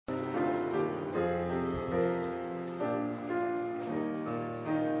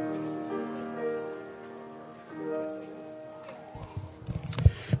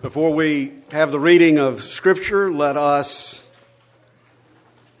Before we have the reading of Scripture, let us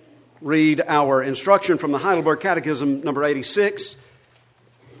read our instruction from the Heidelberg Catechism, number 86.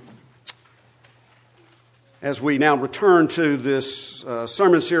 As we now return to this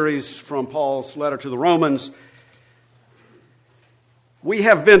sermon series from Paul's letter to the Romans, we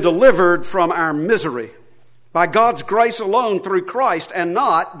have been delivered from our misery by God's grace alone through Christ, and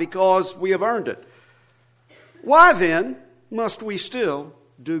not because we have earned it. Why then must we still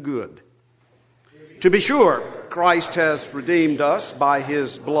do good? To be sure, Christ has redeemed us by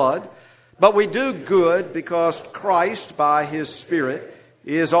his blood, but we do good because Christ, by his Spirit,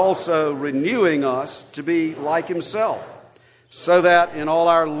 is also renewing us to be like himself, so that in all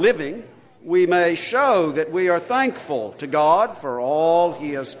our living we may show that we are thankful to God for all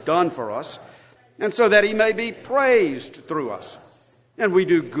he has done for us, and so that he may be praised through us. And we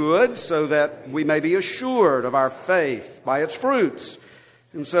do good so that we may be assured of our faith by its fruits,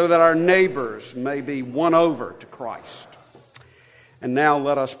 and so that our neighbors may be won over to Christ. And now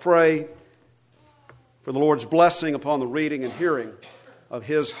let us pray for the Lord's blessing upon the reading and hearing of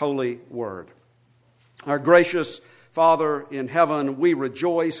his holy word. Our gracious Father in heaven, we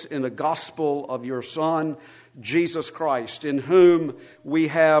rejoice in the gospel of your Son, Jesus Christ, in whom we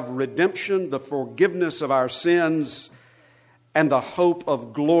have redemption, the forgiveness of our sins, and the hope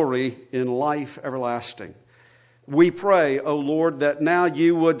of glory in life everlasting. We pray, O Lord, that now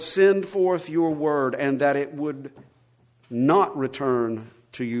you would send forth your word and that it would not return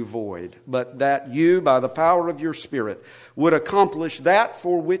to you void, but that you, by the power of your Spirit, would accomplish that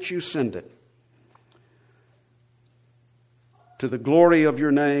for which you send it, to the glory of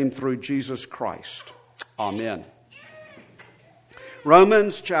your name through Jesus Christ. Amen.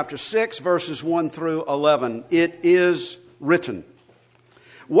 Romans chapter 6, verses 1 through 11. It is written,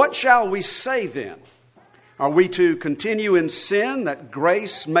 "What shall we say then? Are we to continue in sin that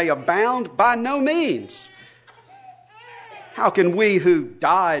grace may abound? By no means. How can we who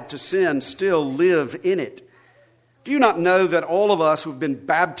died to sin still live in it? Do you not know that all of us who have been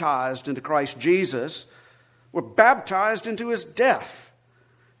baptized into Christ Jesus were baptized into his death?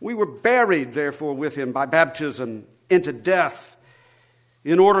 We were buried, therefore, with him by baptism into death,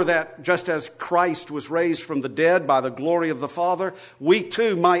 in order that, just as Christ was raised from the dead by the glory of the Father, we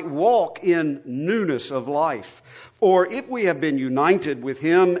too might walk in newness of life. For if we have been united with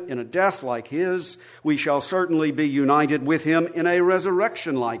him in a death like his, we shall certainly be united with him in a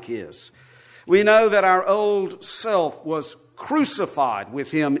resurrection like his. We know that our old self was crucified with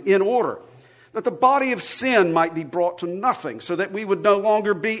him in order that the body of sin might be brought to nothing, so that we would no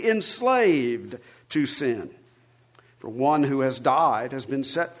longer be enslaved to sin. For one who has died has been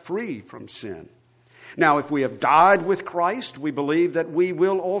set free from sin. Now, if we have died with Christ, we believe that we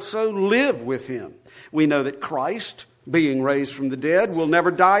will also live with him. We know that Christ, being raised from the dead, will never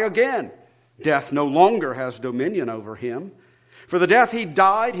die again. Death no longer has dominion over him. For the death he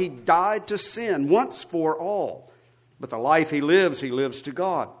died to sin once for all. But the life he lives to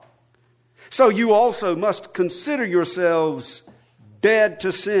God. So you also must consider yourselves dead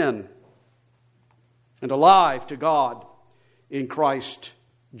to sin and alive to God in Christ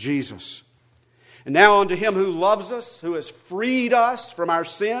Jesus. And now unto him who loves us, who has freed us from our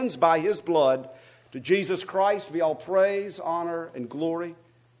sins by his blood, to Jesus Christ be all praise, honor, and glory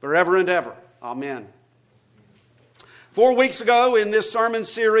forever and ever. Amen. 4 weeks ago in this sermon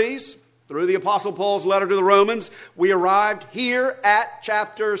series, through the Apostle Paul's letter to the Romans, we arrived here at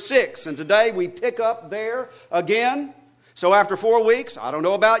chapter 6. And today we pick up there again. So after 4 weeks, I don't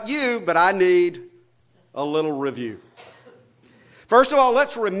know about you, but I need a little review. First of all,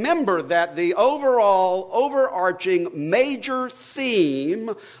 let's remember that the overarching major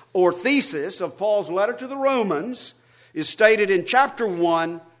theme or thesis of Paul's letter to the Romans is stated in chapter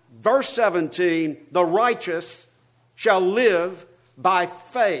 1, verse 17, "The righteous shall live by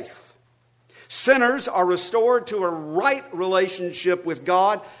faith." Sinners are restored to a right relationship with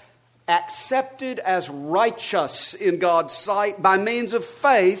God, accepted as righteous in God's sight by means of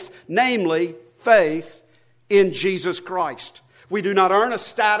faith, namely faith in Jesus Christ. We do not earn a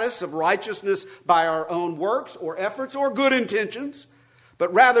status of righteousness by our own works or efforts or good intentions,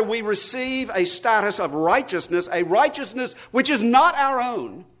 but rather we receive a status of righteousness, a righteousness which is not our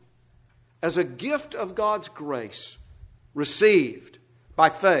own, as a gift of God's grace, received by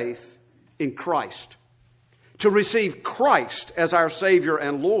faith in Christ. To receive Christ as our Savior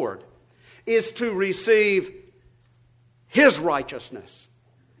and Lord is to receive his righteousness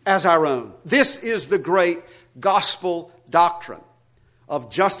as our own. This is the great gospel doctrine of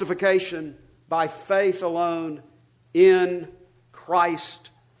justification by faith alone in Christ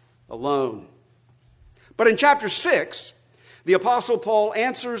alone. But in chapter 6, the Apostle Paul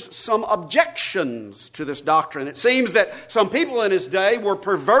answers some objections to this doctrine. It seems that some people in his day were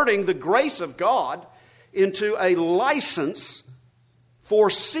perverting the grace of God into a license for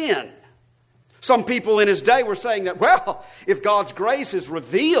sin. Some people in his day were saying that, well, if God's grace is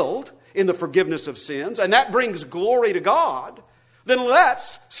revealed in the forgiveness of sins, and that brings glory to God, then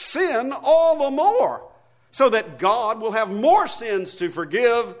let's sin all the more, so that God will have more sins to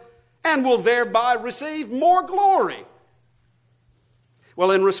forgive and will thereby receive more glory.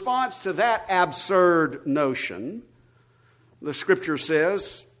 Well, in response to that absurd notion, the Scripture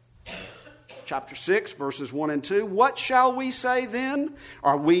says, chapter 6, verses 1 and 2, what shall we say then?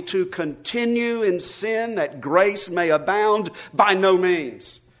 Are we to continue in sin that grace may abound? By no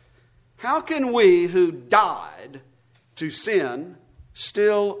means. How can we who died to sin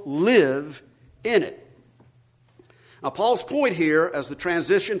still live in it? Now, Paul's point here, as the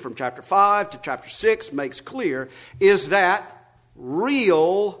transition from chapter 5 to chapter 6 makes clear, is that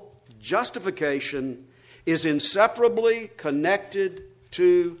real justification is inseparably connected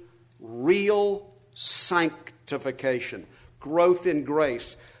to real sanctification, growth in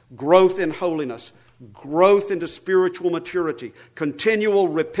grace, growth in holiness, growth into spiritual maturity, continual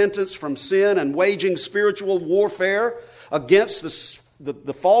repentance from sin, and waging spiritual warfare against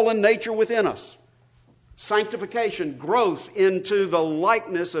the fallen nature within us. Sanctification, growth into the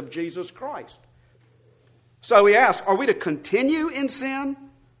likeness of Jesus Christ. So he asks, are we to continue in sin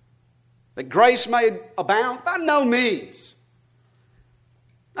that grace may abound? By no means.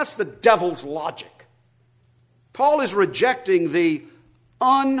 That's the devil's logic. Paul is rejecting the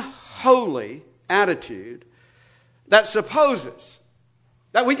unholy attitude that supposes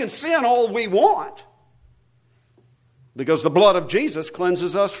that we can sin all we want because the blood of Jesus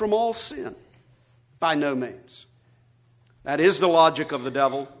cleanses us from all sin. By no means. That is the logic of the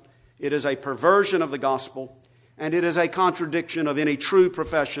devil. It is a perversion of the gospel, and it is a contradiction of any true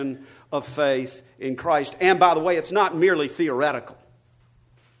profession of faith in Christ. And by the way, it's not merely theoretical.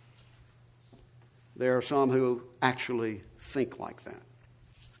 There are some who actually think like that.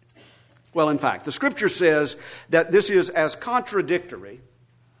 Well, in fact, the Scripture says that this is as contradictory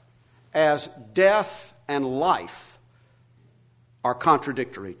as death and life are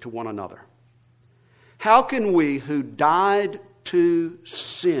contradictory to one another. How can we who died to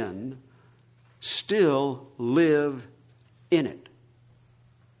sin still live in it?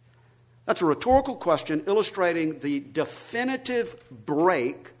 That's a rhetorical question illustrating the definitive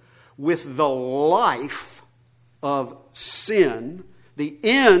break with the life of sin, the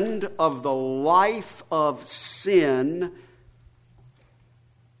end of the life of sin,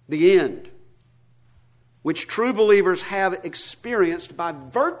 the end, which true believers have experienced by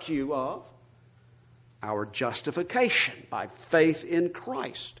virtue of our justification by faith in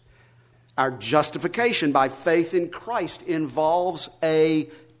Christ. Our justification by faith in Christ involves a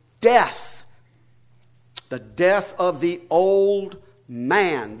death. The death of the old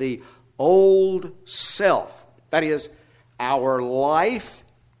man, the old self. That is, our life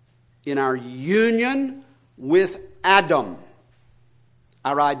in our union with Adam.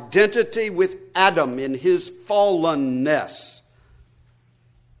 Our identity with Adam in his fallenness.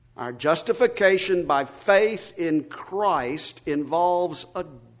 Our justification by faith in Christ involves a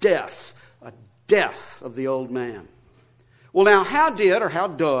death of the old man. Well, now, how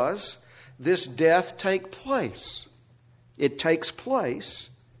does this death take place? It takes place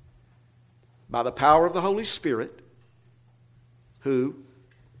by the power of the Holy Spirit, who,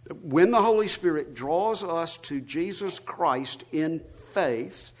 when the Holy Spirit draws us to Jesus Christ in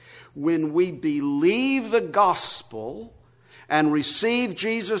faith, when we believe the gospel and receive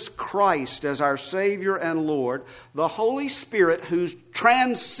Jesus Christ as our Savior and Lord, the Holy Spirit, who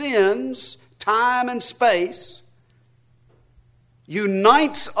transcends time and space,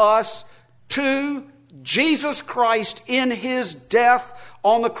 unites us to Jesus Christ in his death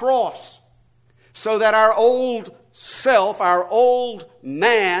on the cross, so that our old self, our old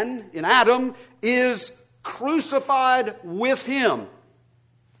man in Adam, is crucified with him.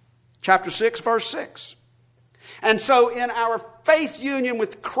 Chapter 6, verse 6. And so in our faith union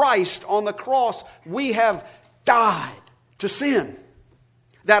with Christ on the cross, we have died to sin.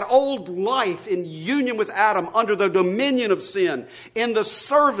 That old life in union with Adam under the dominion of sin, in the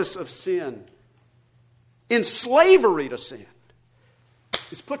service of sin, in slavery to sin,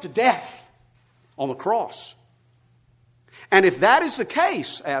 is put to death on the cross. And if that is the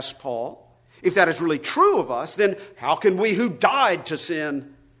case, asks Paul, if that is really true of us, then how can we who died to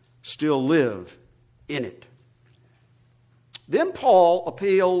sin still live in it? Then Paul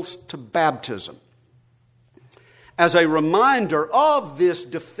appeals to baptism as a reminder of this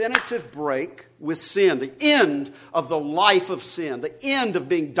definitive break with sin, the end of the life of sin, the end of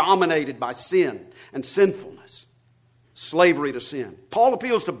being dominated by sin and sinfulness, slavery to sin. Paul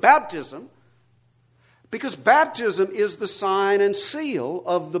appeals to baptism because baptism is the sign and seal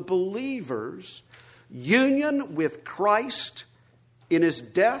of the believer's union with Christ in his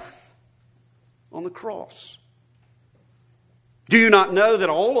death on the cross. Do you not know that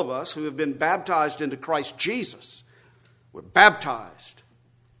all of us who have been baptized into Christ Jesus were baptized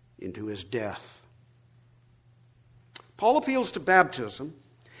into his death? Paul appeals to baptism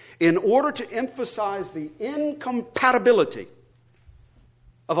in order to emphasize the incompatibility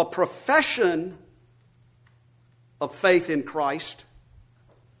of a profession of faith in Christ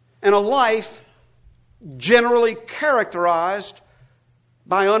and a life generally characterized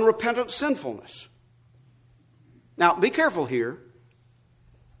by unrepentant sinfulness. Now, be careful here.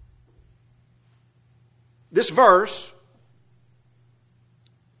 This verse,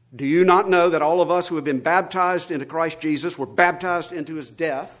 do you not know that all of us who have been baptized into Christ Jesus were baptized into his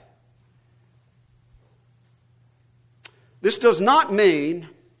death? This does not mean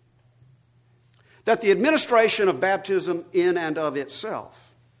that the administration of baptism in and of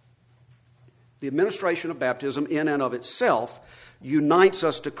itself, unites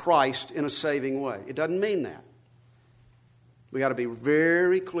us to Christ in a saving way. It doesn't mean that. We got to be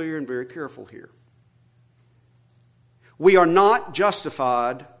very clear and very careful here. We are not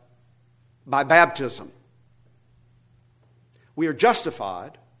justified by baptism. We are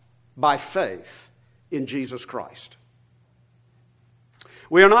justified by faith in Jesus Christ.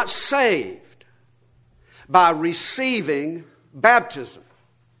 We are not saved by receiving baptism.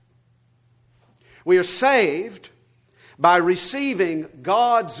 We are saved by receiving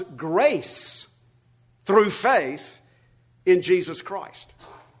God's grace through faith in Jesus Christ.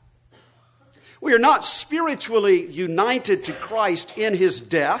 We are not spiritually united to Christ in his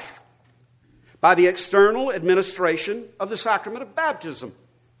death by the external administration of the sacrament of baptism.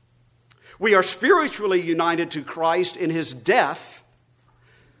 We are spiritually united to Christ in his death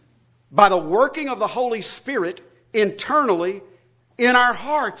by the working of the Holy Spirit internally in our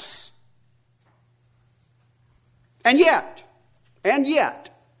hearts. And yet,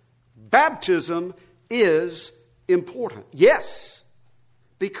 baptism is important. Yes,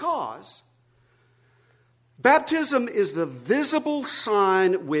 because baptism is the visible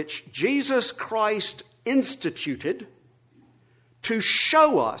sign which Jesus Christ instituted to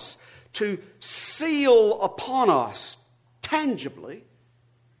show us, to seal upon us tangibly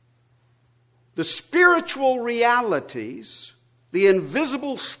the spiritual realities, the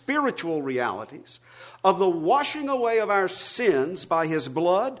invisible spiritual realities of the washing away of our sins by his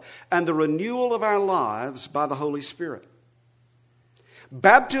blood and the renewal of our lives by the Holy Spirit.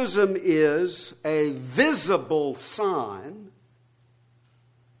 Baptism is a visible sign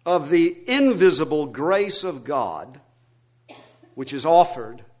of the invisible grace of God, which is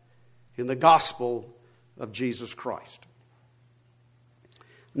offered in the gospel of Jesus Christ.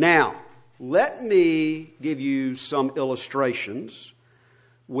 Now, let me give you some illustrations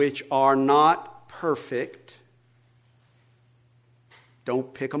which are not perfect.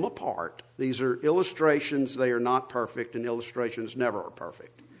 Don't pick them apart. These are illustrations. They are not perfect, and illustrations never are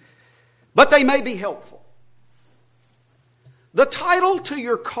perfect. But they may be helpful. The title to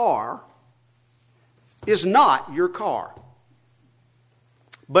your car is not your car,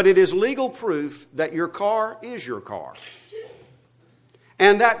 but it is legal proof that your car is your car.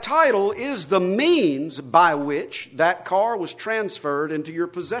 And that title is the means by which that car was transferred into your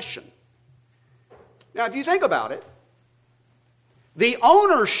possession. Now, if you think about it, the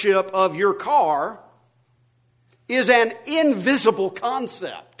ownership of your car is an invisible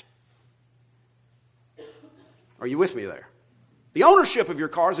concept. Are you with me there? The ownership of your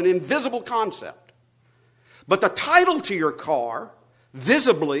car is an invisible concept. But the title to your car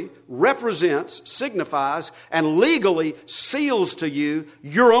visibly represents, signifies, and legally seals to you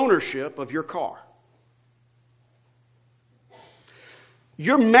your ownership of your car.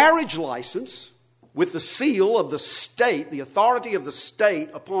 Your marriage license, with the seal of the state, the authority of the state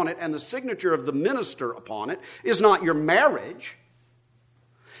upon it, and the signature of the minister upon it, is not your marriage,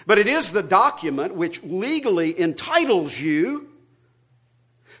 but it is the document which legally entitles you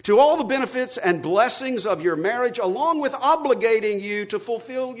to all the benefits and blessings of your marriage, along with obligating you to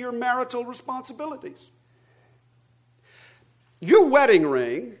fulfill your marital responsibilities. Your wedding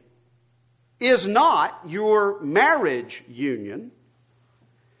ring is not your marriage union,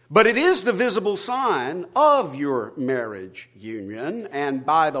 but it is the visible sign of your marriage union. And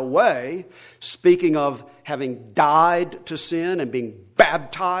by the way, speaking of having died to sin and being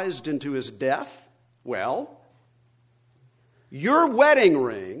baptized into his death, well, Your wedding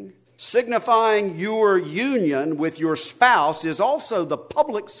ring, signifying your union with your spouse, is also the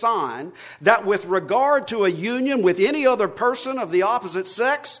public sign that with regard to a union with any other person of the opposite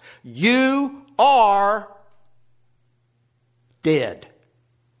sex, you are dead.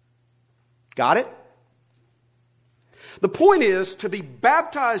 Got it? The point is, to be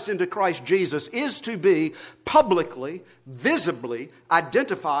baptized into Christ Jesus is to be publicly, visibly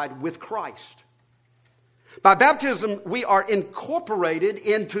identified with Christ. By baptism, we are incorporated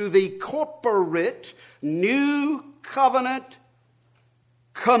into the corporate new covenant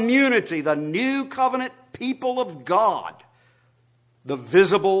community, the new covenant people of God, the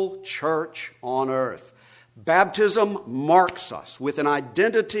visible church on earth. Baptism marks us with an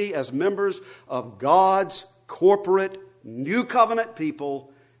identity as members of God's corporate new covenant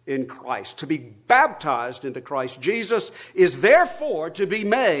people in Christ. To be baptized into Christ Jesus is therefore to be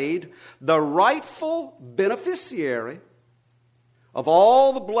made the rightful beneficiary of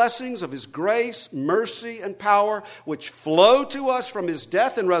all the blessings of His grace, mercy, and power which flow to us from His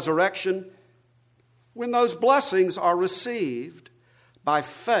death and resurrection, when those blessings are received by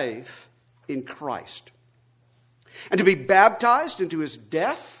faith in Christ. And to be baptized into His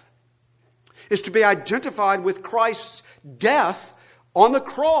death is to be identified with Christ's death on the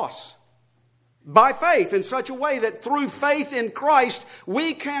cross by faith in such a way that through faith in Christ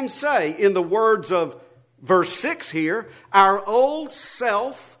we can say, in the words of verse 6 here, our old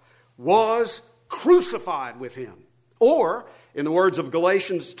self was crucified with Him. Or, in the words of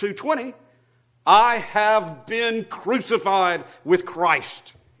Galatians 2:20, I have been crucified with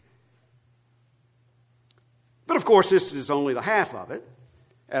Christ. But of course, this is only the half of it,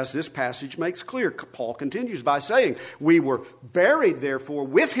 as this passage makes clear. Paul continues by saying, we were buried, therefore,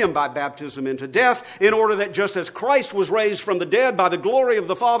 with Him by baptism into death, in order that just as Christ was raised from the dead by the glory of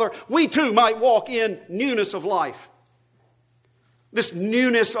the Father, we too might walk in newness of life. This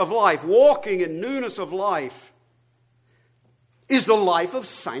newness of life, walking in newness of life, is the life of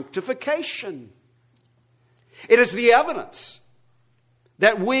sanctification. It is the evidence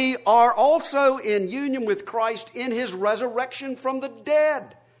that we are also in union with Christ in His resurrection from the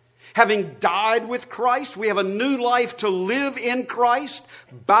dead. Having died with Christ, we have a new life to live in Christ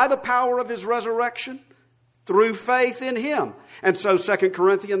by the power of His resurrection through faith in Him. And so 2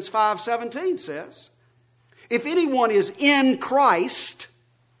 Corinthians 5:17 says, if anyone is in Christ,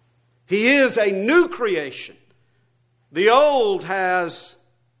 he is a new creation. The old has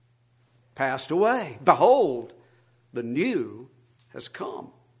passed away. Behold, the new has come.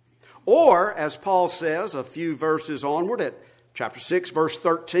 Or, as Paul says a few verses onward at chapter 6, verse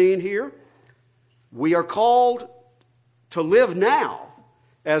 13 here, we are called to live now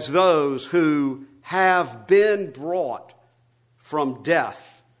as those who have been brought from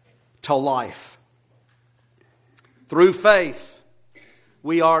death to life. Through faith,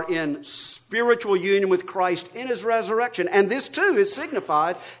 we are in spiritual union with Christ in His resurrection. And this too is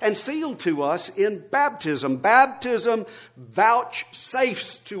signified and sealed to us in baptism. Baptism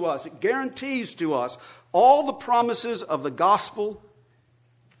vouchsafes to us, it guarantees to us all the promises of the gospel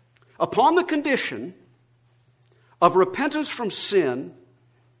upon the condition of repentance from sin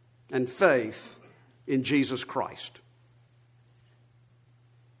and faith in Jesus Christ.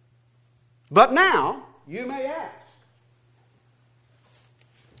 But now, you may ask,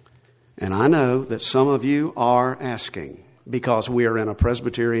 and I know that some of you are asking because we are in a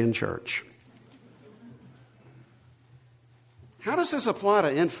Presbyterian church, how does this apply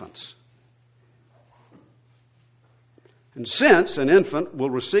to infants? And since an infant will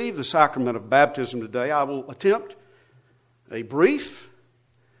receive the sacrament of baptism today, I will attempt a brief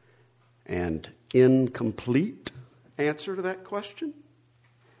and incomplete answer to that question.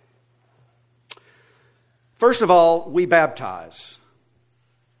 First of all, we baptize.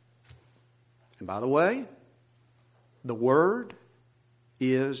 And by the way, the word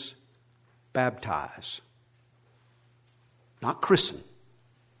is baptize, not christen.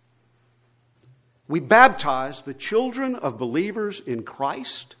 We baptize the children of believers in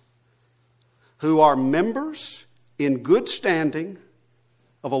Christ who are members in good standing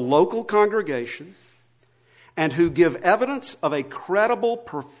of a local congregation and who give evidence of a credible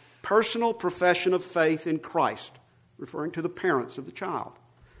personal profession of faith in Christ, referring to the parents of the child.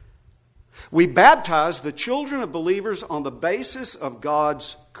 We baptize the children of believers on the basis of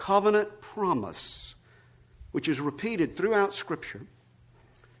God's covenant promise, which is repeated throughout Scripture,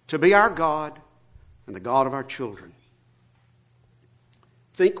 to be our God and the God of our children.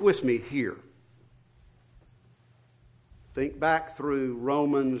 Think with me here. Think back through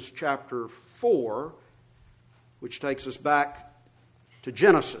Romans chapter 4, which takes us back to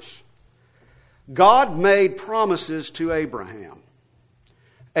Genesis. God made promises to Abraham.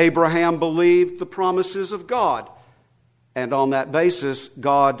 Abraham believed the promises of God. And on that basis,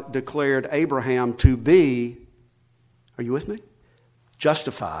 God declared Abraham to be, are you with me?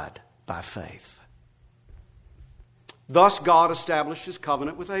 Justified by faith. Thus God established his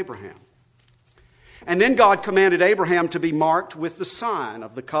covenant with Abraham. And then God commanded Abraham to be marked with the sign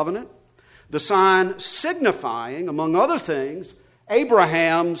of the covenant, the sign signifying, among other things,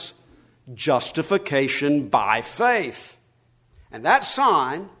 Abraham's justification by faith. And that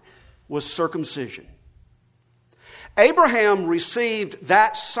sign was circumcision. Abraham received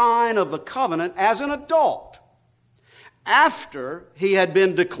that sign of the covenant as an adult after he had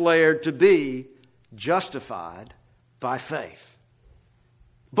been declared to be justified by faith.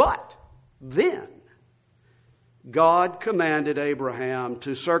 But then God commanded Abraham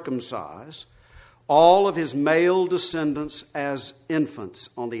to circumcise all of his male descendants as infants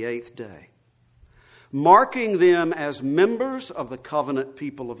on the 8th day, marking them as members of the covenant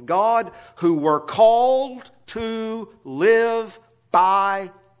people of God who were called to live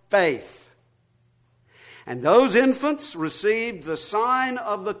by faith. And those infants received the sign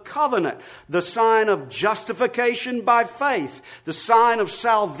of the covenant, the sign of justification by faith, the sign of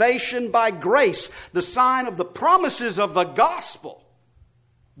salvation by grace, the sign of the promises of the gospel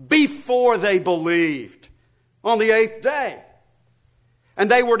before they believed on the 8th day. And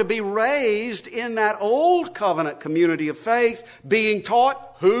they were to be raised in that old covenant community of faith, being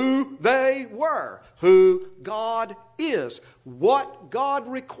taught who they were, who God is, what God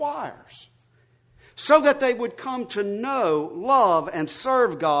requires, so that they would come to know, love, and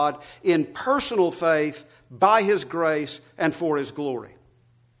serve God in personal faith by His grace and for His glory.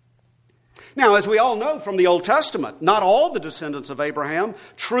 Now, as we all know from the Old Testament, not all the descendants of Abraham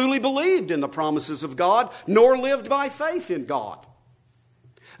truly believed in the promises of God, nor lived by faith in God.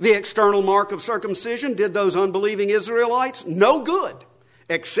 The external mark of circumcision did those unbelieving Israelites no good,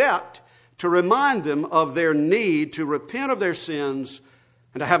 except to remind them of their need to repent of their sins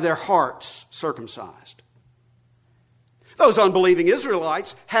and to have their hearts circumcised. Those unbelieving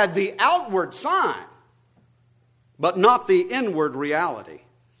Israelites had the outward sign, but not the inward reality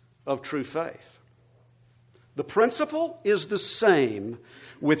of true faith. The principle is the same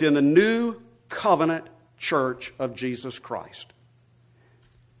within the new covenant church of Jesus Christ.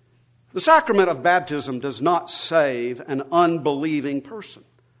 The sacrament of baptism does not save an unbelieving person,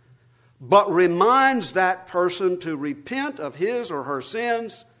 but reminds that person to repent of his or her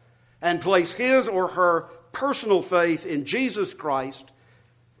sins and place his or her personal faith in Jesus Christ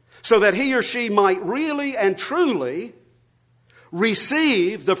so that he or she might really and truly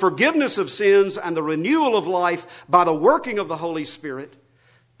receive the forgiveness of sins and the renewal of life by the working of the Holy Spirit,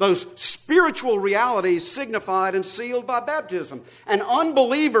 those spiritual realities signified and sealed by baptism. An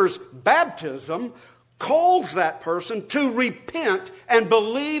unbeliever's baptism calls that person to repent and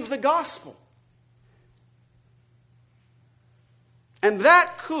believe the gospel. And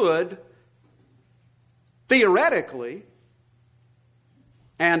that could, theoretically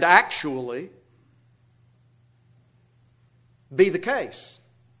and actually, be the case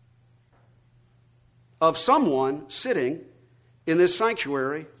of someone sitting in this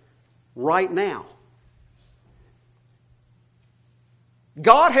sanctuary right now.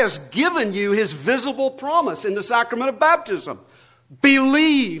 God has given you His visible promise in the sacrament of baptism.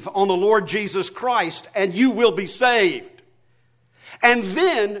 Believe on the Lord Jesus Christ and you will be saved. And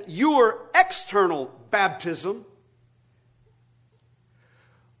then your external baptism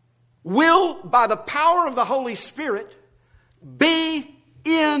will, by the power of the Holy Spirit, be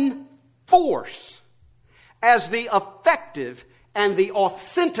in force as the effective and the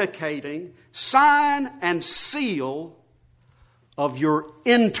authenticating sign and seal of your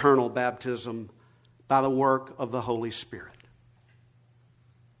internal baptism by the work of the Holy Spirit.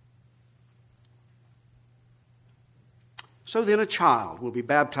 So then a child will be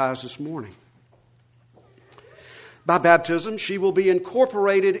baptized this morning. By baptism, she will be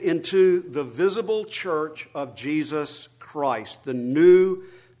incorporated into the visible church of Jesus Christ, the new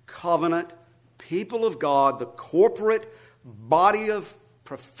covenant people of God, the corporate body of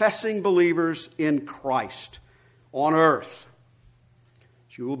professing believers in Christ on earth.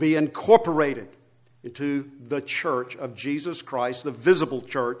 She will be incorporated into the church of Jesus Christ, the visible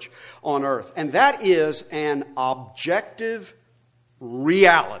church on earth. And that is an objective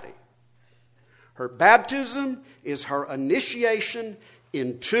reality. Her baptism is her initiation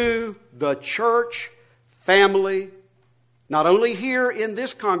into the church family, not only here in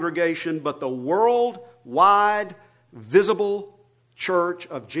this congregation, but the worldwide visible church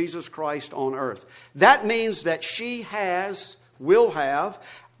of Jesus Christ on earth. That means that she will have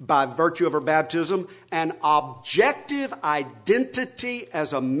by virtue of her baptism, an objective identity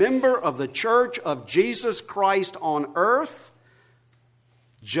as a member of the Church of Jesus Christ on earth,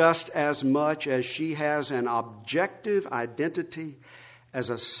 just as much as she has an objective identity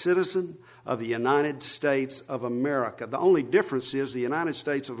as a citizen of the United States of America. The only difference is the United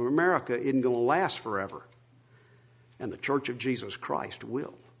States of America isn't going to last forever, and the Church of Jesus Christ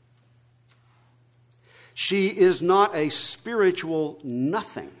will. She is not a spiritual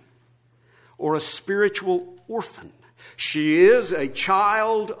nothing or a spiritual orphan. She is a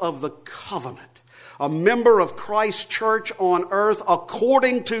child of the covenant, a member of Christ's church on earth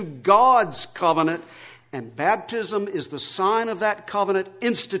according to God's covenant, and baptism is the sign of that covenant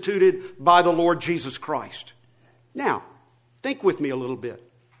instituted by the Lord Jesus Christ. Now, think with me a little bit.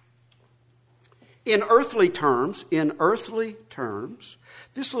 In earthly terms,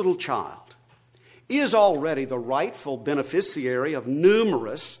 this little child is already the rightful beneficiary of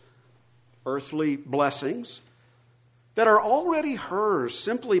numerous earthly blessings that are already hers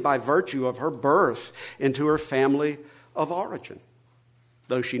simply by virtue of her birth into her family of origin,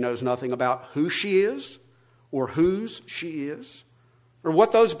 though she knows nothing about who she is or whose she is or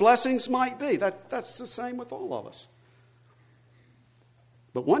what those blessings might be. That's the same with all of us.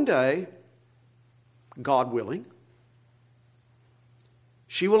 But one day, God willing,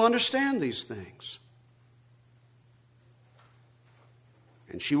 she will understand these things.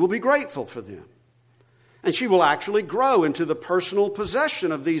 And she will be grateful for them. And she will actually grow into the personal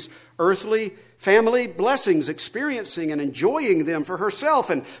possession of these earthly family blessings, experiencing and enjoying them for herself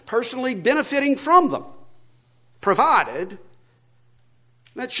and personally benefiting from them, provided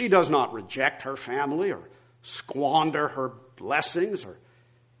that she does not reject her family or squander her blessings or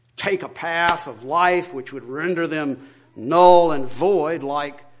take a path of life which would render them null and void,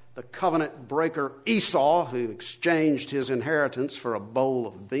 like the covenant breaker Esau, who exchanged his inheritance for a bowl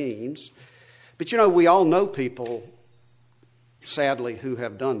of beans. But we all know people, sadly, who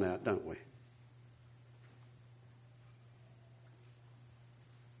have done that, don't we?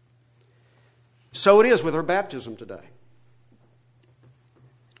 So it is with her baptism today.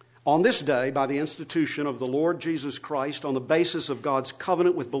 On this day, by the institution of the Lord Jesus Christ, on the basis of God's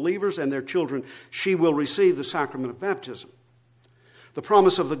covenant with believers and their children, she will receive the sacrament of baptism, the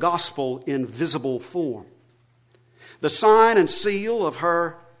promise of the gospel in visible form, the sign and seal of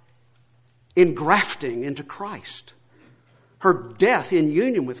her engrafting into Christ, her death in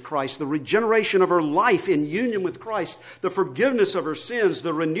union with Christ, the regeneration of her life in union with Christ, the forgiveness of her sins,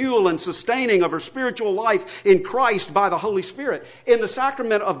 the renewal and sustaining of her spiritual life in Christ by the Holy Spirit. In the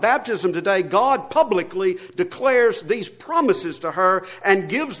sacrament of baptism today, God publicly declares these promises to her and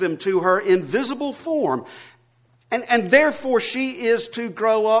gives them to her in visible form. And therefore she is to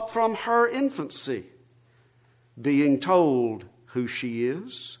grow up from her infancy, being told who she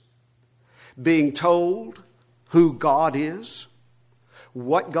is, being told who God is,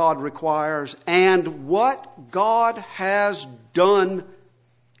 what God requires, and what God has done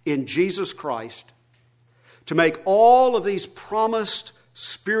in Jesus Christ to make all of these promised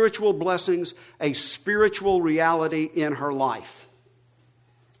spiritual blessings a spiritual reality in her life.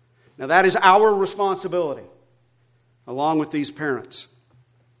 Now that is our responsibility, along with these parents.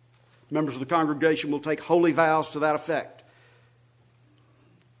 Members of the congregation will take holy vows to that effect.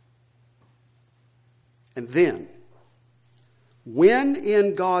 And then, when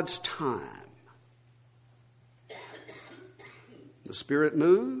in God's time the Spirit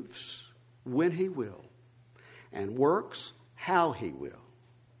moves when He will and works how He will,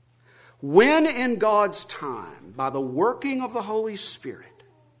 when in God's time, by the working of the Holy Spirit,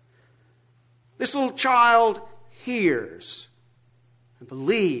 this little child hears and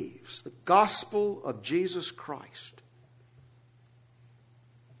believes the gospel of Jesus Christ,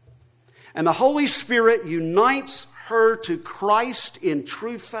 and the Holy Spirit unites her to Christ in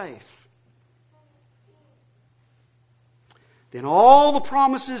true faith, then all the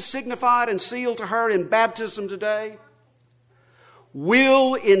promises signified and sealed to her in baptism today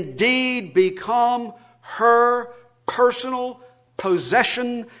will indeed become her personal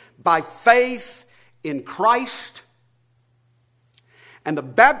possession by faith in Christ. And the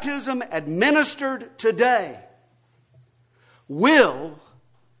baptism administered today will,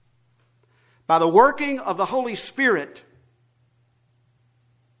 by the working of the Holy Spirit,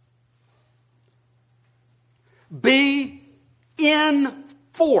 be in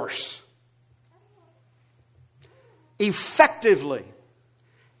force, effectively,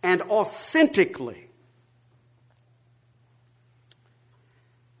 and authentically.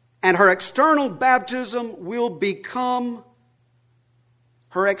 And her external baptism will become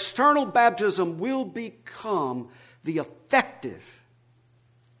the effective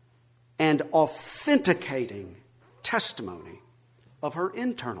and authenticating testimony of her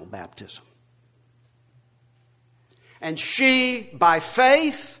internal baptism. And she, by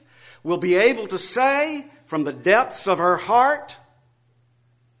faith, will be able to say from the depths of her heart,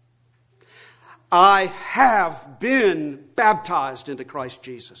 I have been baptized into Christ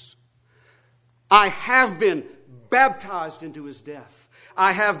Jesus. I have been baptized into his death.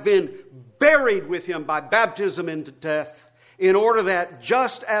 I have been buried with him by baptism into death, in order that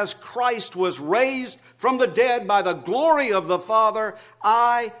just as Christ was raised from the dead by the glory of the Father,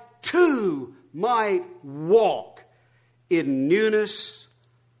 I too might walk in newness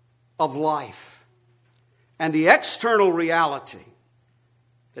of life. And the external reality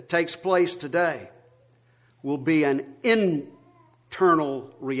that takes place today will be an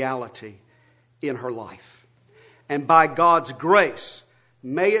internal reality in her life. And by God's grace,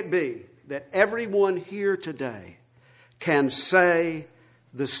 may it be that everyone here today can say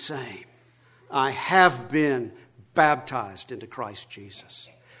the same. I have been baptized into Christ Jesus,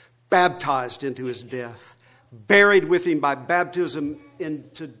 baptized into his death, buried with him by baptism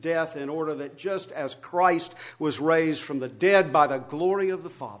into death, in order that just as Christ was raised from the dead by the glory of the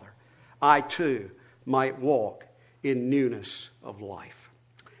Father, I too might walk in newness of life.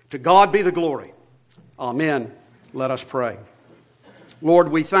 To God be the glory. Amen. Let us pray. Lord,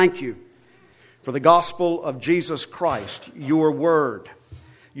 we thank you for the gospel of Jesus Christ, your word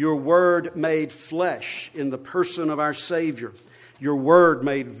made flesh in the person of our Savior, your word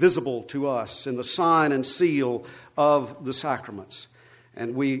made visible to us in the sign and seal of the sacraments.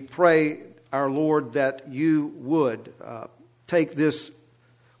 And we pray, our Lord, that you would take this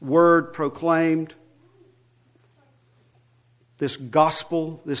word proclaimed, this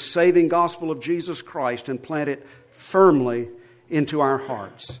gospel, this saving gospel of Jesus Christ, and plant it firmly into our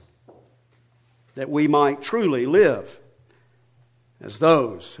hearts, that we might truly live as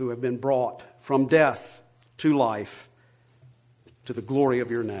those who have been brought from death to life, to the glory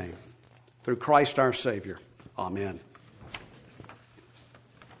of your name. Through Christ our Savior. Amen.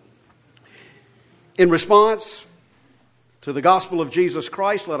 In response to the gospel of Jesus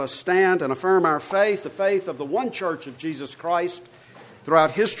Christ, let us stand and affirm our faith, the faith of the one church of Jesus Christ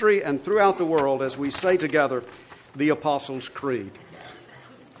throughout history and throughout the world, as we say together the Apostles' Creed.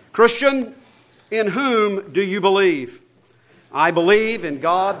 Christian, in whom do you believe? I believe in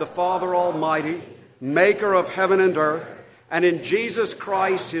God the Father Almighty, maker of heaven and earth, and in Jesus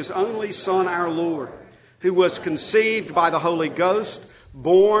Christ, his only Son, our Lord, who was conceived by the Holy Ghost,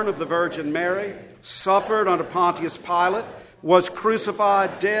 born of the Virgin Mary, suffered under Pontius Pilate, was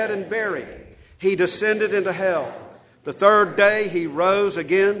crucified, dead, and buried. He descended into hell. The third day he rose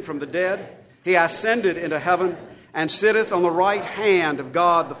again from the dead. He ascended into heaven and sitteth on the right hand of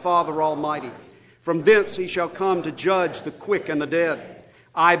God the Father Almighty. From thence he shall come to judge the quick and the dead.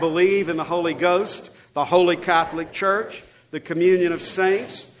 I believe in the Holy Ghost, the Holy Catholic Church, the communion of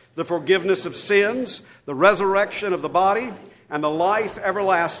saints, the forgiveness of sins, the resurrection of the body, and the life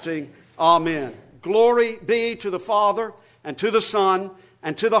everlasting. Amen. Glory be to the Father, and to the Son,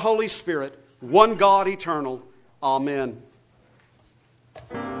 and to the Holy Spirit, one God eternal. Amen.